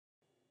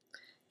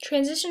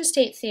Transition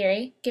state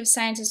theory gives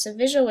scientists a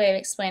visual way of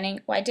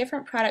explaining why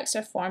different products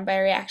are formed by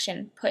a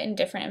reaction put in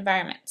different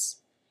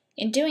environments.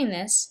 In doing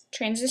this,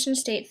 transition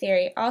state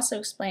theory also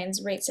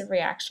explains rates of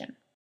reaction.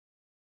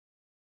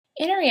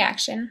 In a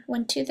reaction,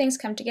 when two things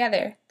come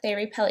together, they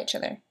repel each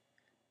other.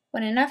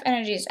 When enough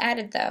energy is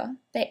added, though,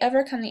 they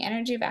overcome the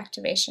energy of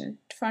activation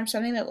to form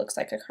something that looks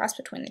like a cross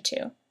between the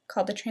two,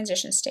 called the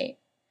transition state.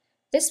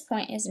 This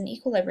point is in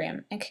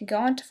equilibrium and can go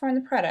on to form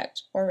the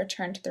product or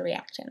return to the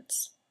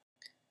reactants.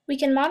 We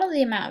can model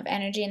the amount of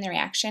energy in the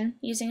reaction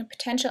using a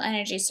potential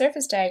energy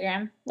surface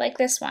diagram like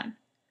this one.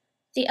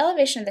 The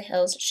elevation of the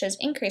hills shows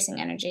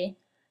increasing energy,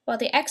 while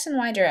the x and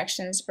y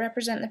directions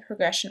represent the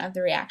progression of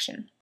the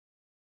reaction.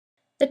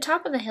 The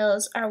top of the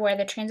hills are where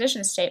the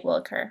transition state will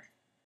occur.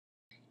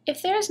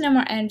 If there is no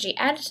more energy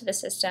added to the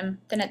system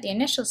than at the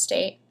initial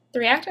state, the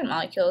reactant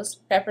molecules,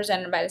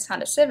 represented by this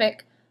Honda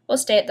Civic, will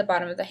stay at the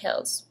bottom of the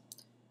hills.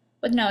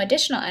 With no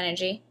additional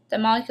energy, the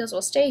molecules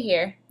will stay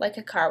here like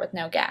a car with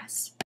no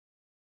gas.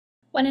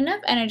 When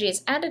enough energy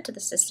is added to the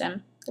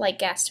system, like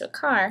gas to a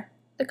car,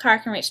 the car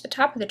can reach the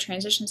top of the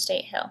transition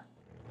state hill.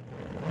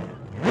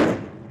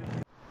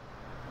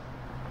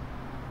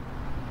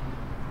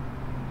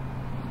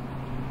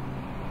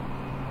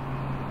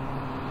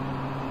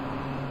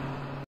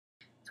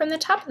 From the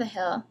top of the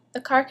hill,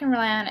 the car can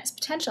rely on its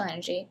potential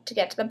energy to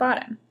get to the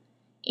bottom,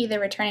 either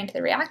returning to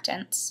the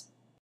reactants,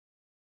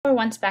 or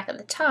once back at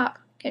the top,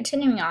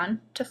 continuing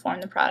on to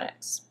form the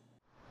products.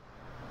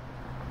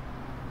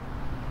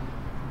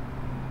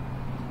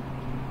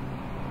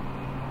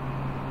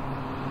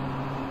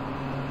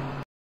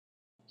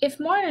 If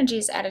more energy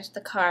is added to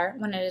the car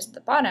when it is at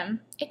the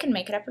bottom, it can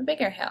make it up a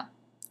bigger hill.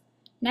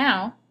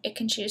 Now, it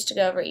can choose to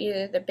go over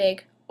either the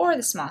big or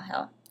the small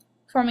hill,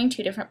 forming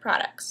two different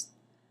products,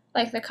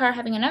 like the car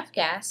having enough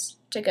gas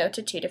to go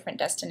to two different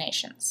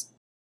destinations.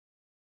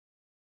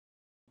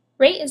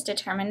 Rate is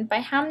determined by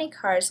how many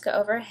cars go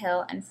over a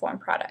hill and form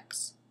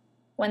products.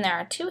 When there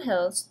are two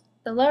hills,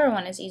 the lower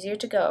one is easier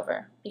to go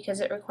over because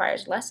it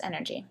requires less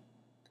energy.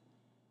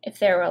 If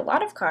there were a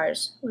lot of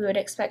cars, we would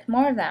expect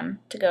more of them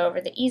to go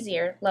over the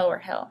easier lower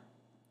hill.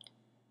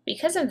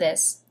 Because of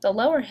this, the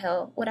lower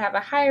hill would have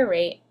a higher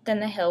rate than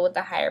the hill with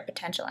the higher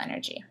potential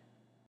energy.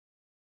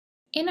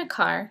 In a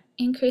car,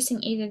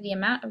 increasing either the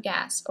amount of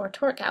gas or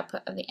torque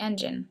output of the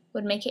engine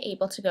would make it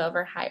able to go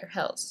over higher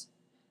hills.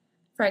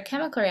 For a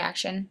chemical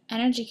reaction,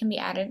 energy can be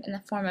added in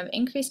the form of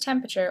increased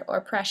temperature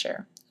or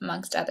pressure,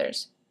 amongst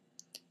others.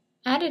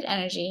 Added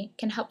energy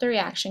can help the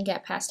reaction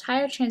get past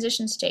higher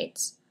transition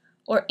states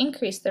or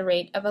increase the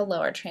rate of a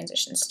lower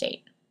transition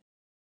state.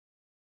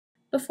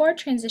 Before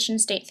transition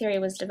state theory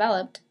was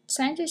developed,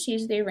 scientists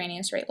used the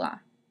Arrhenius rate law.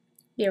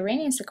 The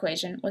Arrhenius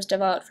equation was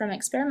developed from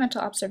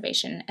experimental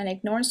observation and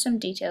ignores some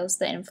details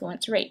that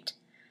influence rate,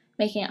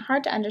 making it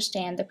hard to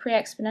understand the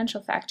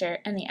pre-exponential factor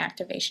and the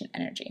activation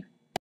energy.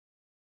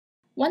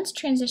 Once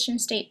transition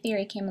state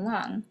theory came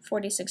along,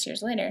 46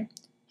 years later,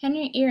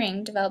 Henry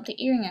Eyring developed the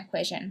Eyring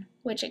equation,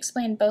 which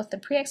explained both the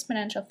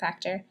pre-exponential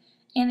factor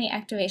and the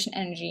activation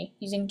energy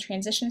using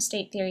transition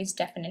state theory's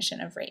definition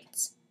of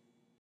rates.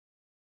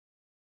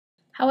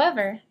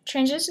 However,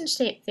 transition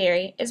state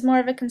theory is more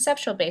of a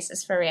conceptual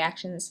basis for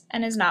reactions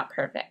and is not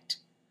perfect.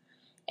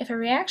 If a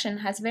reaction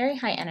has very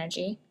high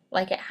energy,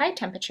 like at high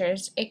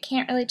temperatures, it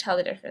can't really tell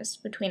the difference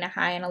between a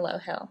high and a low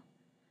hill.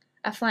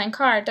 A flying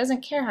car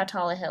doesn't care how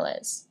tall a hill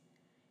is.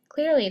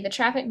 Clearly, the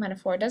traffic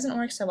metaphor doesn't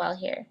work so well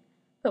here,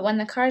 but when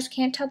the cars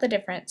can't tell the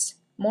difference,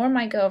 more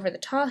might go over the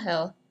tall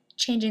hill,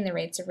 changing the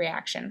rates of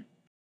reaction.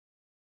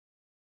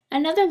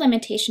 Another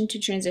limitation to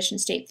transition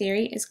state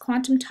theory is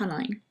quantum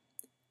tunneling.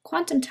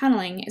 Quantum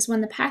tunneling is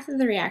when the path of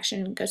the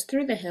reaction goes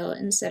through the hill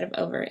instead of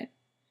over it.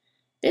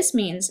 This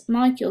means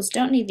molecules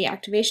don't need the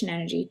activation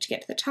energy to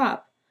get to the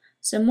top,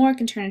 so more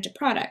can turn into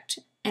product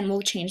and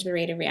will change the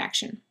rate of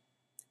reaction.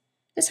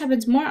 This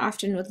happens more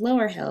often with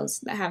lower hills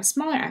that have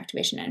smaller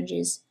activation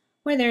energies,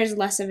 where there is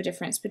less of a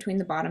difference between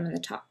the bottom and the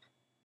top.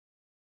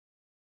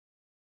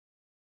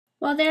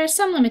 While there are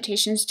some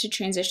limitations to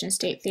transition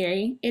state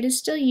theory, it is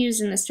still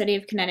used in the study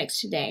of kinetics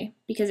today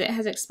because it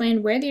has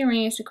explained where the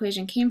Arrhenius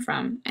equation came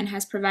from and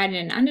has provided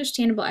an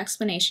understandable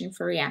explanation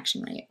for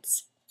reaction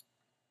rates.